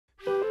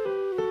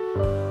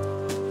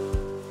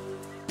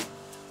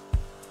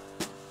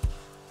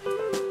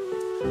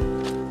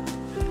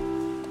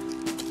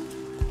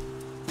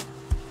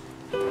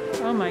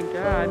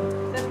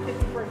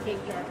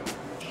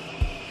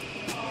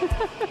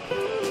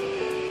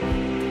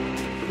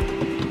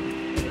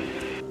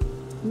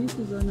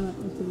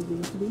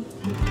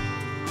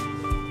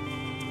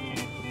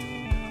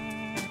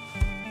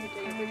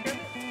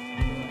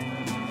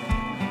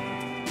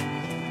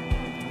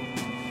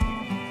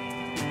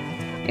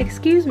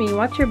Excuse me,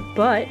 watch your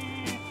butt.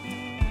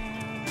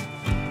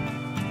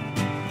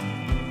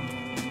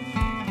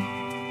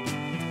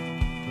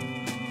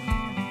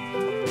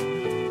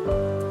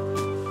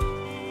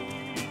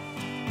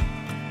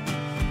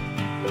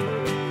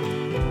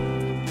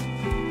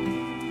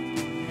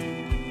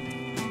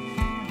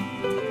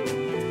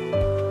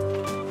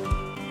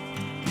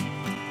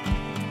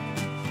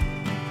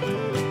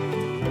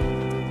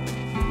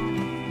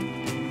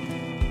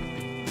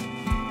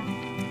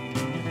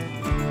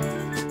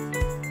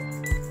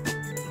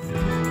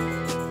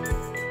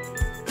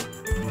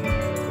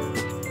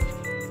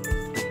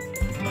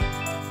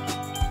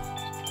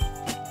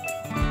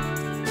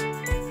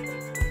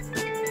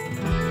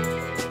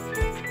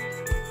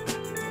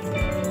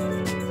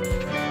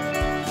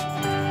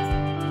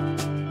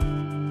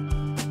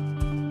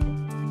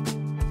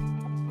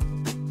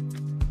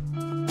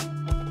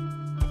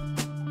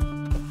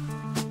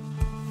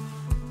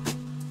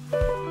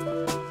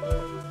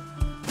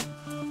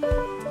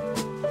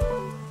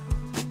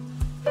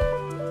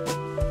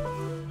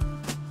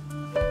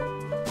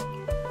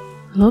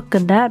 Look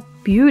at that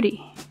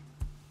beauty.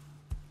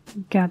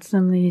 Got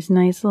some of these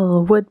nice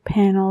little wood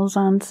panels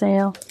on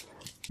sale.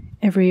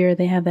 Every year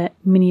they have that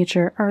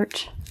miniature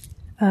art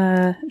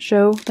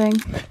show thing.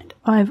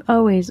 I've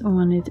always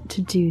wanted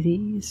to do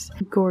these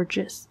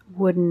gorgeous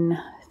wooden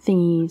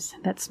thingies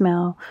that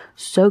smell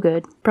so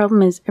good.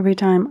 Problem is, every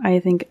time I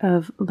think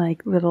of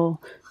like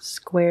little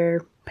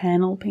square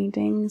panel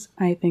paintings,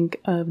 I think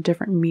of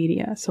different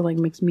media. So like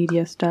mixed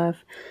media stuff,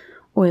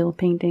 oil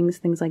paintings,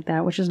 things like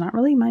that, which is not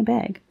really my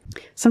bag.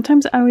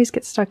 Sometimes I always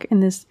get stuck in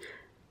this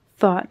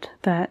thought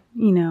that,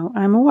 you know,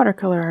 I'm a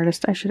watercolor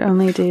artist, I should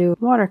only do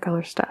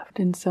watercolor stuff.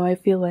 And so I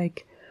feel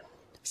like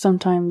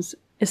sometimes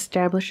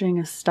establishing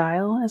a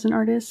style as an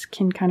artist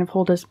can kind of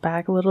hold us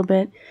back a little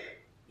bit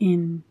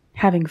in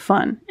having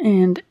fun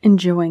and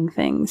enjoying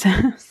things.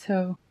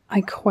 So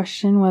I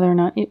question whether or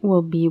not it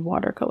will be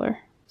watercolor.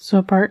 So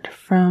apart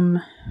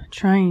from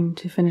trying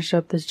to finish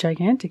up this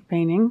gigantic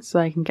painting so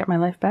I can get my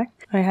life back,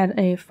 I had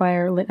a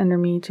fire lit under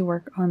me to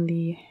work on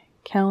the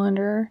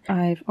calendar.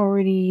 I've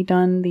already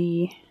done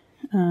the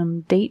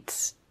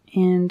dates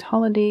and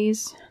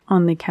holidays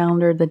on the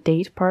calendar, the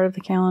date part of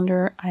the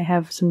calendar. I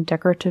have some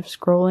decorative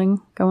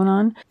scrolling going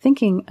on.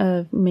 Thinking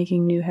of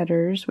making new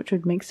headers, which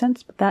would make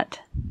sense, but that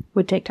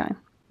would take time.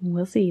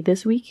 We'll see.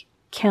 This week,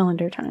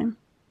 calendar time.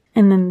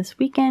 And then this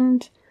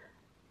weekend,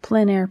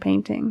 plein air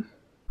painting.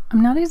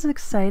 I'm not as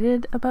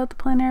excited about the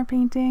plein air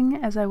painting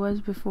as I was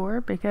before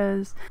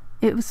because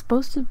it was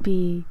supposed to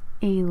be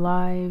a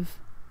live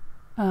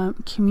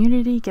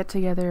community get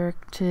together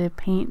to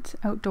paint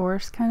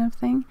outdoors kind of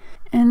thing,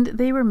 and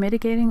they were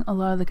mitigating a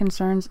lot of the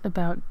concerns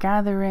about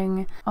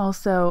gathering,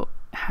 also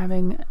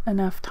having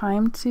enough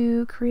time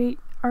to create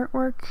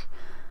artwork,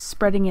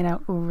 spreading it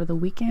out over the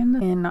weekend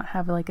and not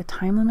have like a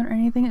time limit or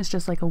anything. It's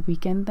just like a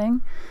weekend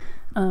thing.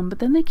 But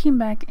then they came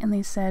back and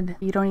they said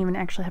you don't even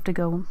actually have to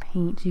go and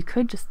paint. You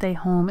could just stay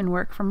home and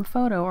work from a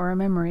photo or a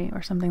memory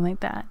or something like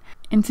that.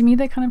 And to me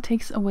that kind of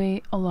takes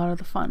away a lot of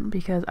the fun,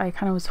 because I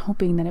kind of was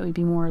hoping that it would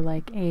be more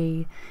like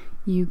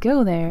you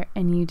go there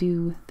and you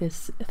do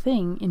this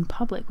thing in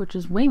public, which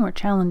is way more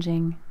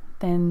challenging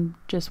than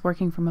just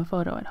working from a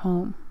photo at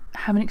home.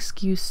 Have an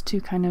excuse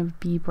to kind of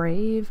be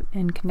brave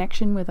in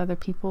connection with other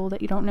people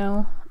that you don't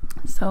know.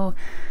 So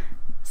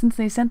since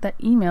they sent that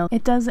email,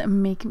 it does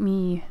make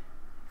me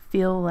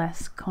feel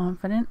less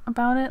confident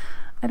about it.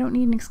 I don't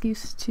need an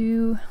excuse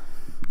to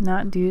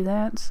not do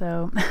that,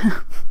 so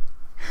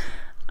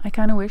I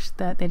kind of wish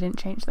that they didn't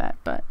change that,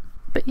 but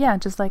yeah,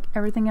 just like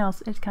everything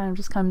else, it kind of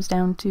just comes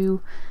down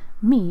to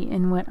me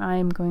and what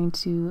I'm going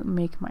to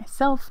make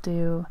myself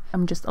do.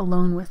 I'm just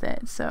alone with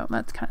it, so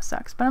that kind of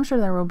sucks, but I'm sure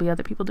there will be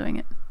other people doing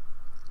it,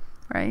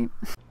 right?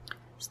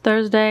 It's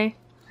Thursday.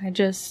 I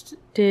just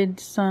did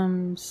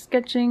some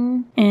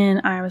sketching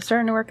and I was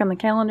starting to work on the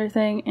calendar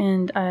thing,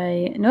 and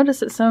I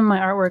noticed that some of my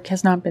artwork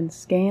has not been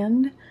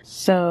scanned.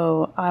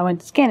 So I went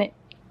to scan it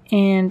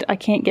and I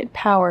can't get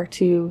power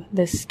to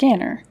this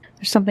scanner.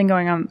 There's something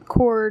going on with the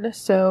cord.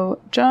 So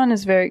John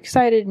is very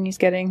excited and he's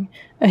getting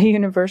a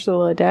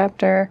universal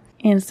adapter.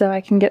 And so I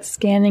can get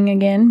scanning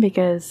again,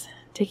 because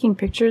taking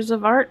pictures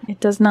of art, it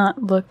does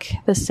not look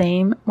the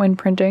same when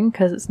printing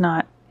because it's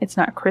not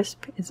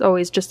crisp. It's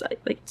always just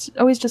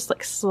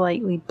like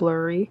slightly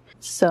blurry.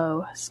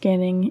 So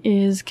scanning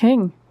is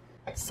king.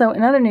 So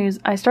in other news,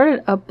 I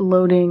started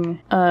uploading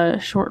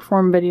short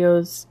form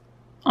videos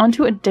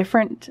onto a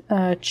different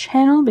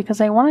channel because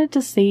I wanted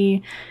to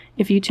see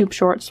if YouTube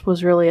Shorts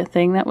was really a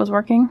thing that was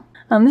working.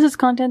 This is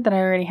content that I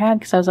already had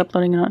because I was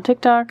uploading it on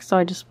TikTok, so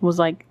I just was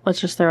like, let's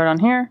just throw it on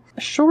here.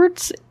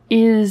 Shorts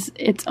is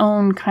its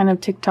own kind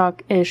of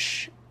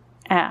TikTok-ish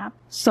app.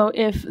 So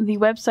if the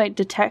website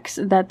detects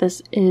that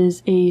this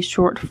is a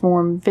short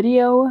form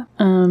video,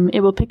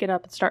 it will pick it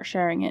up and start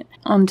sharing it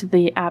onto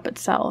the app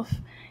itself.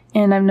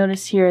 And I've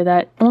noticed here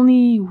that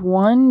only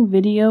one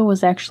video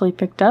was actually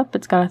picked up.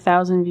 It's got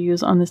 1,000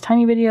 views on this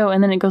tiny video,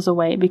 and then it goes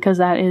away because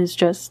that is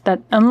just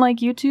that, unlike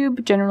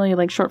YouTube, generally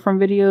like short form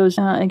videos,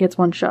 it gets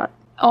one shot.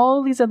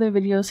 all these other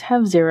videos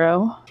have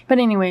 0. But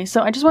anyway,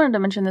 so I just wanted to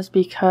mention this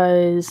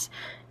because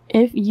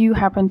if you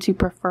happen to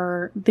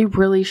prefer the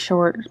really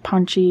short,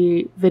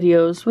 punchy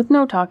videos with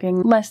no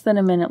talking, less than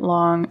a minute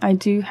long, I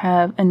do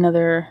have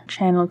another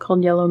channel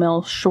called Yellow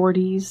Mill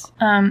Shorties.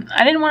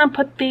 I didn't want to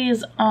put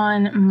these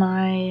on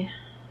my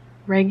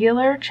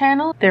regular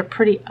channel. They're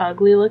pretty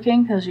ugly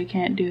looking because you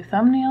can't do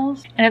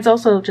thumbnails. And it's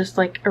also just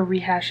like a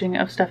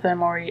rehashing of stuff that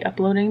I'm already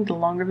uploading, the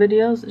longer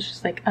videos. It's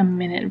just like a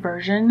minute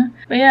version.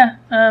 But yeah,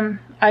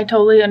 I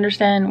totally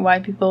understand why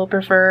people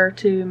prefer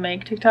to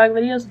make TikTok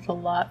videos. It's a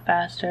lot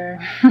faster.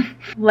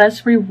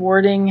 Less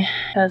rewarding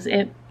because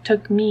it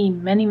took me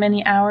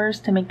many hours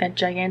to make that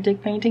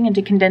gigantic painting, and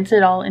to condense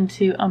it all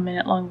into a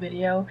minute-long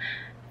video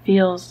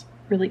feels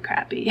really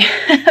crappy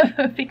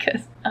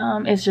because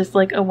it's just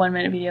like a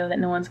 1-minute video that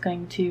no one's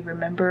going to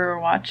remember or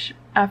watch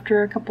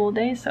after a couple of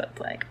days. So it's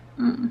like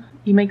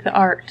you make the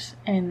art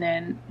and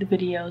then the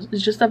videos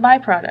is just a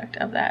byproduct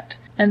of that.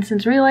 And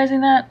since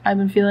realizing that, I've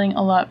been feeling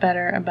a lot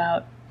better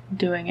about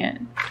doing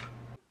it.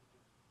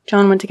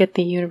 John went to get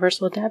the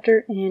universal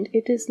adapter and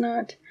it is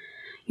not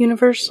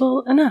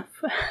universal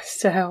enough.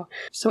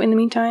 So in the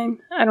meantime,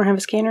 I don't have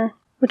a scanner,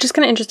 which is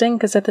kind of interesting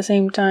because at the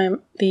same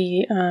time,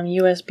 the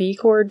USB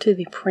cord to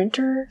the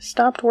printer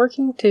stopped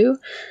working too.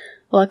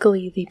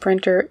 Luckily, the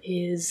printer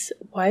is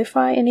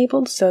Wi-Fi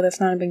enabled, so that's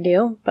not a big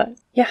deal. But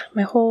yeah,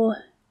 my whole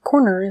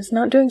corner is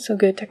not doing so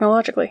good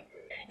technologically.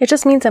 It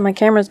just means that my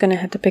camera is going to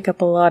have to pick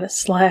up a lot of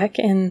slack,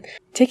 and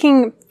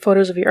taking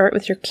photos of your art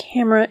with your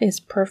camera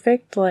is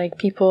perfect. Like,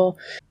 people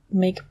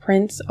make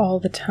prints all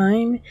the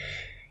time,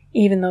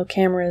 even though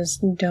cameras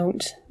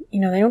don't, they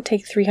don't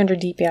take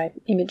 300 dpi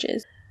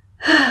images.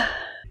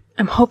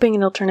 I'm hoping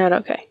it'll turn out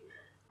okay.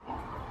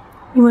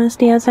 You want to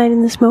stay outside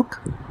in the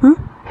smoke?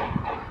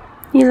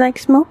 You like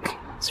smoke?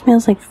 It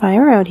smells like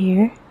fire out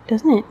here,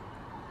 doesn't it?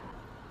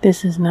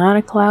 This is not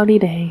a cloudy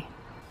day.